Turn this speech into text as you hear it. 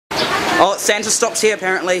Oh, Santa stops here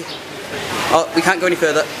apparently. Oh, we can't go any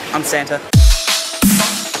further. I'm Santa.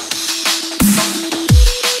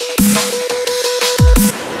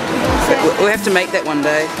 We have to make that one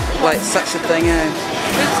day. Like such a thing, eh?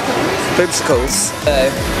 Boobsicles.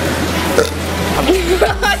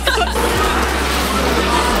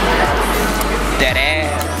 That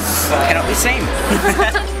ass cannot be seen.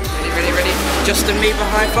 Ready. Justin Bieber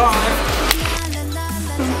high five.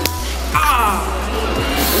 Ah!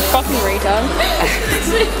 Fucking retard. I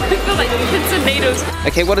feel like pins and needles.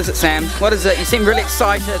 Okay, what is it, Sam? What is it? You seem really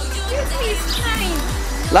excited. His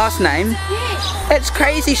name. Last name? Yes. It's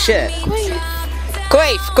crazy shit.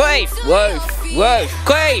 Queef, woof,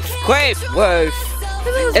 queef, woof.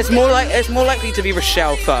 It's more likely to be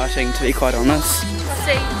Rochelle farting, to be quite honest.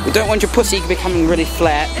 Pussy. We don't want your pussy becoming really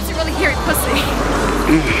flat. It's a really hairy pussy.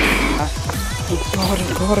 Oh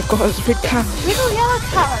god, it's a big car. Red or yellow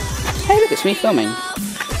cars? Hey, look, it's me filming.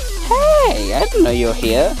 Hey, I didn't know you were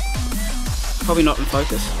here. Probably not in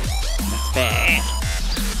focus. Bad.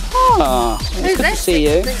 Oh, it's good to see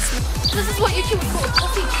you. This is what YouTube would call a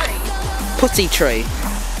pussy tree. Pussy tree.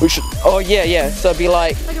 We should. Oh yeah. So it'd be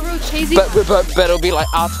like a real cheesy. But it'll be like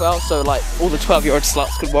R12, so like all the 12-year-old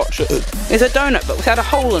sluts could watch it. It's a donut, but without a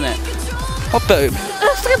hole in it. What boob?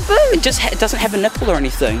 It's like a boob. It doesn't have a nipple or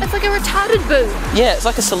anything. It's like a retarded boob. Yeah, it's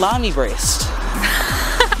like a salami breast.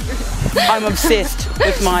 I'm obsessed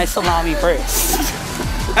with my salami breast.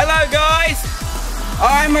 Hello guys,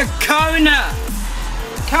 I'm a coner.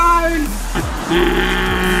 Cone.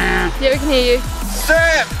 Yeah, we can hear you.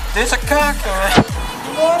 Sam, there's a car coming.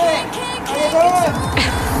 Good morning. How you doing?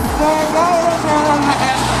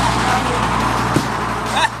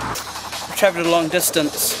 I've travelled a long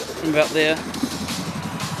distance from about there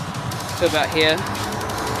to about here.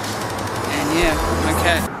 And yeah,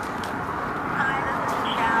 okay.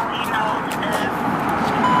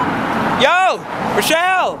 Yo,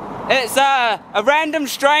 Rochelle! It's a random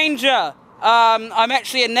stranger. I'm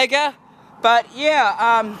actually a nigger, but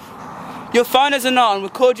yeah, your phone isn't on. We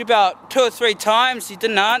called you about 2 or 3 times, you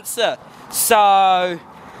didn't answer. So,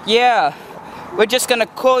 yeah, we're just gonna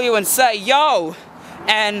call you and say yo,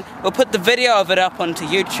 and we'll put the video of it up onto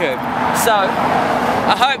YouTube. So,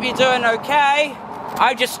 I hope you're doing okay.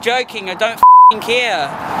 I'm just joking, I don't f***ing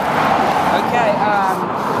care. Okay,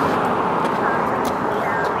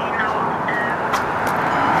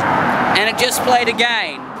 and it just played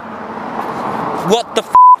again. What the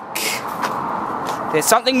f***? There's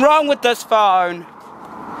something wrong with this phone.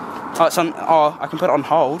 Oh, I can put it on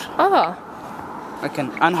hold. Oh. I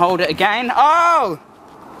can unhold it again. Oh!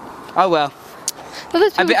 Oh well.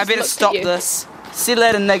 I better stop this. See you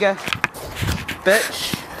later, nigga.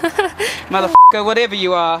 Bitch. Motherfucker, whatever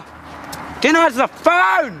you are. Do you know it's a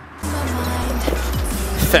phone?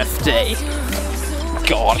 50.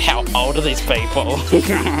 God, how old are these people?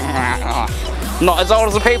 Not as old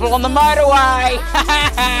as the people on the motorway.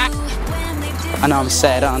 I know I'm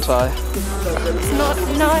sad, aren't I? It's not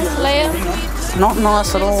nice, Liam. It's not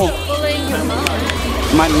nice at all. Bullying your mum.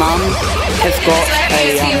 My mum has got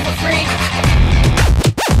a